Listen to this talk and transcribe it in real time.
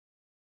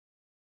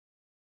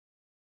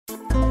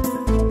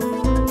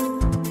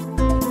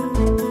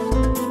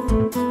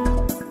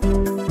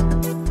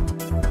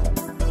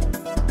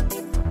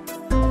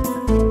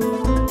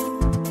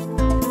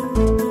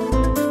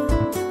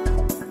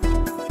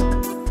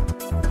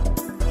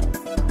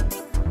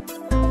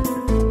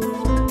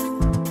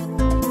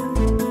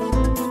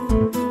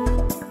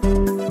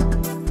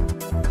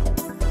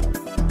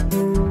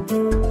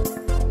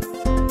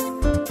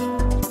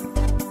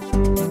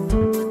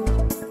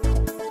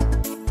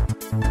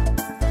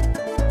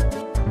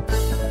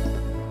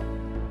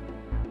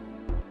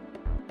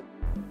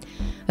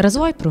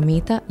Razvoj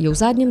prometa je v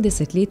zadnjem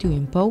desetletju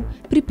in pol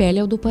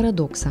pripeljal do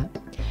paradoksa.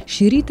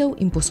 Širitev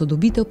in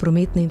posodobitev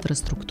prometne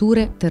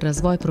infrastrukture ter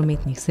razvoj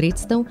prometnih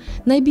sredstev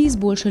naj bi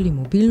izboljšali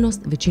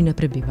mobilnost večine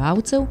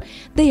prebivalcev,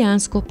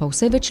 dejansko pa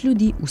vse več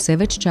ljudi vse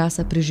več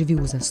časa preživi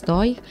v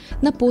zastojih,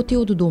 na poti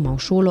od doma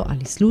v šolo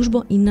ali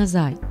službo in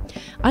nazaj,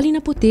 ali na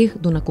poteh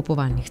do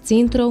nakupovalnih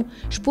centrov,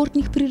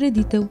 športnih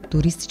prireditev,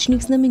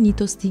 turističnih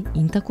znamenitosti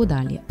in tako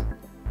dalje.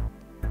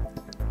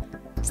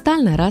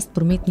 Stalna rast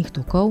prometnih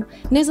tokov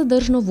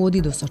nezadržno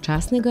vodi do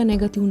sočasnega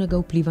negativnega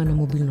vpliva na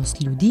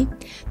mobilnost ljudi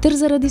ter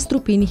zaradi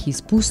strupenih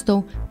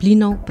izpustov,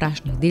 plinov,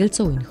 prašnih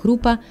delcev in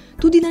hrupa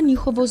tudi na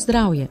njihovo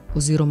zdravje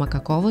oziroma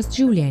kakovost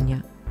življenja.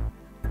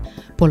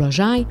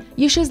 Položaj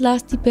je še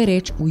zlasti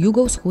pereč v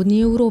jugovzhodni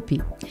Evropi,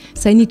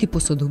 saj niti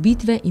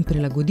posodobitve in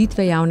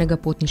prilagoditve javnega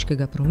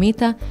potniškega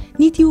prometa,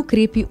 niti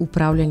ukrepi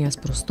upravljanja s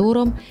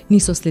prostorom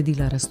niso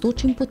sledila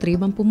rastočim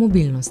potrebam po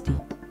mobilnosti.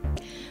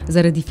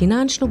 Zaradi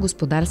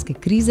finančno-gospodarske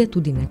krize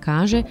tudi ne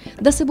kaže,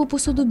 da se bo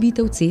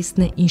posodobitev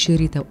cestne in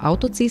širitev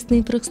avtocestne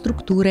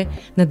infrastrukture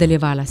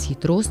nadaljevala s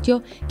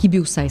hitrostjo, ki bi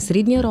vsaj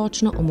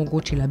srednjeročno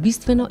omogočila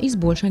bistveno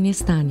izboljšanje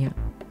stanja.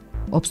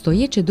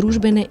 Obstoječe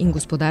družbene in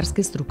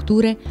gospodarske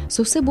strukture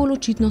se vse bolj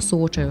očitno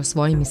soočajo s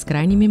svojimi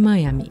skrajnimi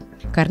mejami,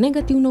 kar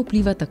negativno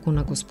vpliva tako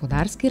na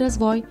gospodarski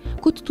razvoj,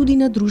 kot tudi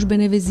na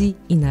družbene vezi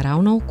in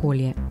naravno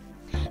okolje.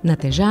 Na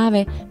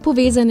težave,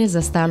 povezane z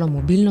zastalo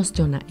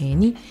mobilnostjo na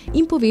eni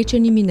in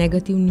povečanimi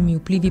negativnimi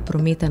vplivi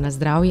prometa na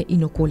zdravje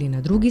in okolje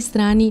na drugi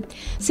strani,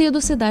 se je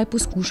do sedaj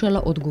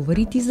poskušalo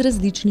odgovoriti z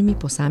različnimi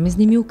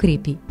posameznimi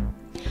ukrepi.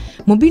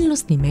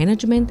 Mobilnostni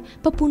menedžment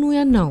pa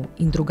ponuja nov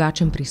in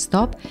drugačen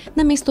pristop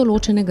namesto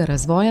ločenega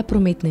razvoja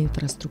prometne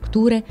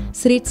infrastrukture,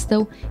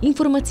 sredstev,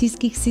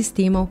 informacijskih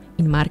sistemov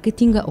in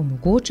marketinga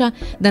omogoča,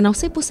 da na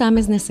vse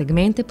posamezne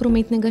segmente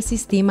prometnega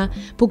sistema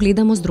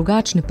pogledamo z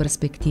drugačne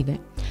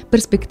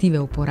perspektive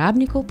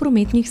uporabnikov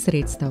prometnih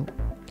sredstev.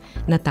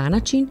 Na ta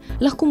način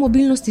lahko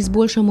mobilnost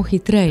izboljšamo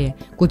hitreje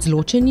kot z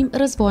ločenim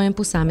razvojem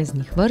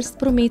posameznih vrst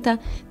prometa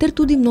ter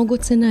tudi mnogo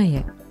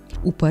ceneje.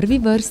 V prvi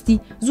vrsti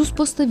z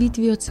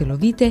vzpostavitvijo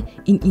celovite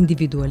in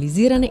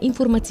individualizirane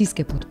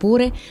informacijske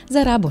podpore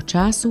za rabo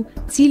času,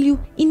 cilju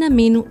in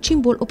namenu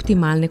čim bolj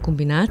optimalne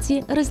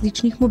kombinacije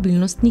različnih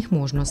mobilnostnih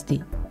možnosti.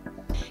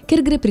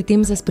 Ker gre pri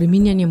tem za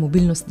spreminjanje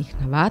mobilnostnih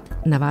navad,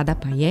 navada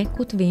pa je,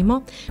 kot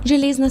vemo,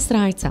 železna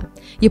srajca,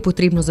 je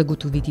potrebno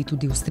zagotoviti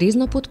tudi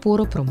ustrezno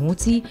podporo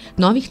promociji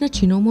novih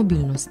načinov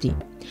mobilnosti.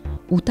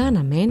 V ta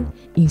namen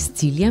in s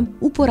ciljem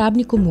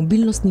uporabnikom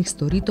mobilnostnih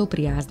storitev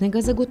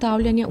prijaznega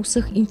zagotavljanja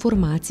vseh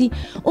informacij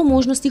o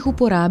možnostih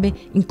uporabe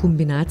in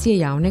kombinacije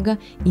javnega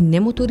in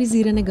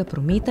nemotoriziranega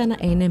prometa na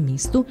enem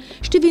mestu,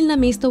 številna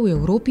mesta v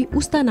Evropi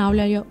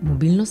ustanavljajo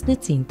mobilnostne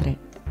centre.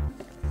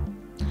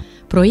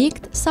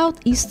 Projekt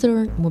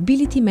Southeastern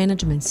Mobility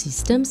Management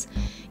Systems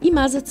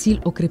ima za cilj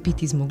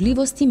okrepiti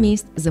zmogljivosti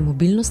mest za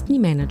mobilnostni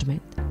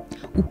menedžment.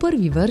 V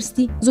prvi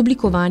vrsti z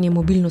oblikovanjem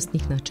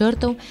mobilnostnih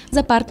načrtov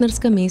za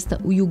partnerska mesta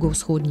v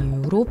jugovzhodnji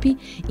Evropi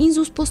in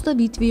z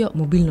vzpostavitvijo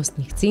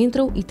mobilnostnih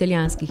centrov v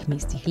italijanskih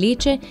mestih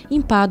Leče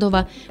in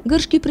Padova,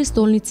 grški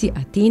prestolnici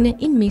Atene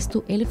in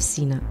mestu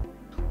Elefsina.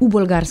 V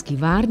bolgarski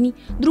Varni,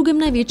 drugem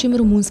največjem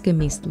romunskem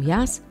mestu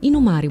Jas in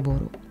v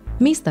Mariboru.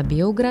 Mesta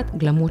Beograd,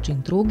 Glamoč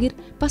in Trogir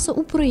pa so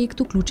v projekt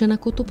vključena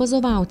kot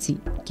opazovalci,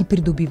 ki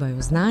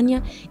pridobivajo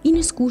znanja in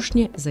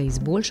izkušnje za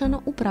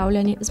izboljšano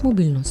upravljanje z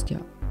mobilnostjo.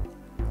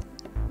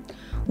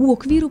 V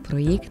okviru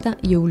projekta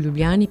je v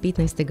Ljubljani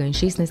 15. in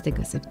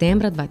 16.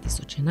 septembra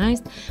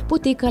 2011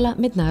 potekala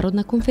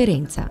mednarodna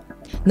konferenca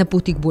Na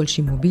poti k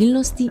boljši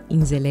mobilnosti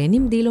in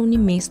zelenim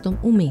delovnim mestom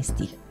v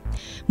mestih.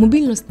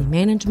 Mobilnostni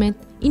menedžment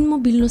in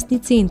mobilnostni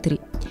centri,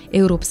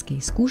 evropske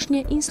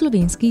izkušnje in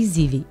slovenski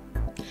izzivi.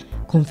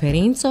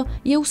 Konferenco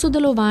je v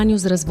sodelovanju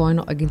z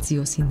Razvojno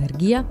agencijo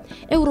Sinergija,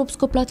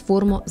 Evropsko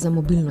platformo za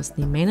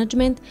mobilnostni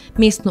menedžment,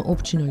 Mestno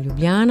občino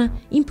Ljubljana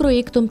in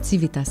projektom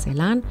Civitas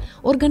Elan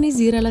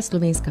organizirala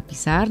slovenska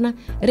pisarna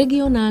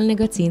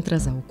Regionalnega centra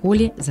za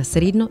okolje za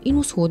srednjo in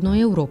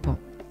vzhodno Evropo.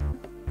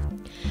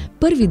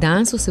 Prvi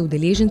dan so se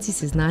udeleženci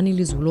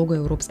seznanili z vlogo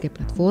Evropske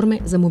platforme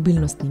za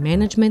mobilnostni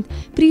menedžment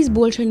pri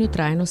izboljšanju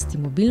trajnosti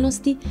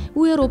mobilnosti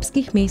v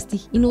evropskih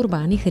mestih in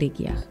urbanih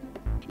regijah.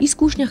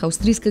 izkušnjah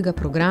avstrijskega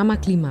programa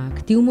Klima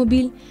Aktiv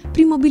Mobil,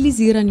 pri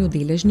mobiliziranju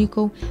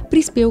deležnikov,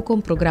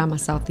 prispevkom programa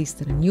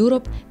Southeastern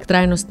Europe k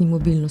trajnostni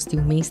mobilnosti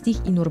v mestih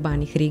in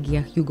urbanih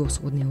regijah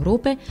jugovzhodne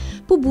Evrope,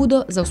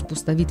 pobudo za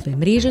vzpostavitve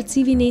mreže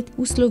Civinet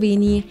v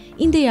Sloveniji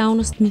in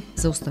dejavnostmi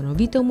za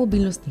ustanovitev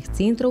mobilnostnih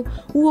centrov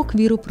v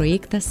okviru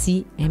projekta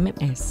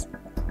CMMS.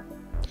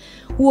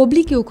 V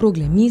obliki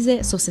okrogle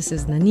mize so se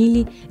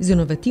seznanili z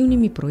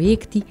inovativnimi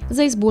projekti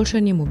za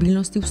izboljšanje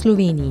mobilnosti v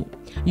Sloveniji,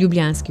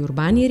 ljubljanski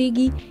urbani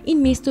regiji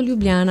in mesto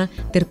Ljubljana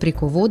ter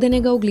preko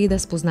vodenega ogleda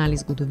spoznali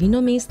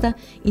zgodovino mesta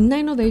in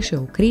najnovejše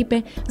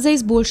ukrepe za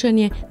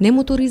izboljšanje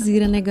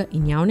nemotoriziranega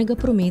in javnega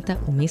prometa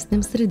v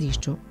mestnem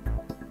središču.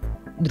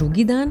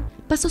 Drugi dan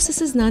pa so se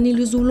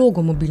seznanili z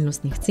vlogo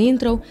mobilnostnih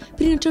centrov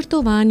pri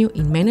načrtovanju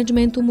in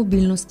menedžmentu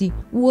mobilnosti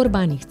v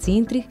urbanih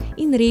centrih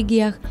in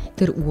regijah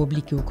ter v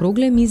obliki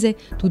okrogle mize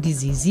tudi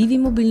z izzivi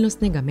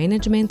mobilnostnega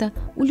menedžmenta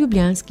v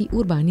ljubljanski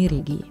urbani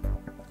regiji.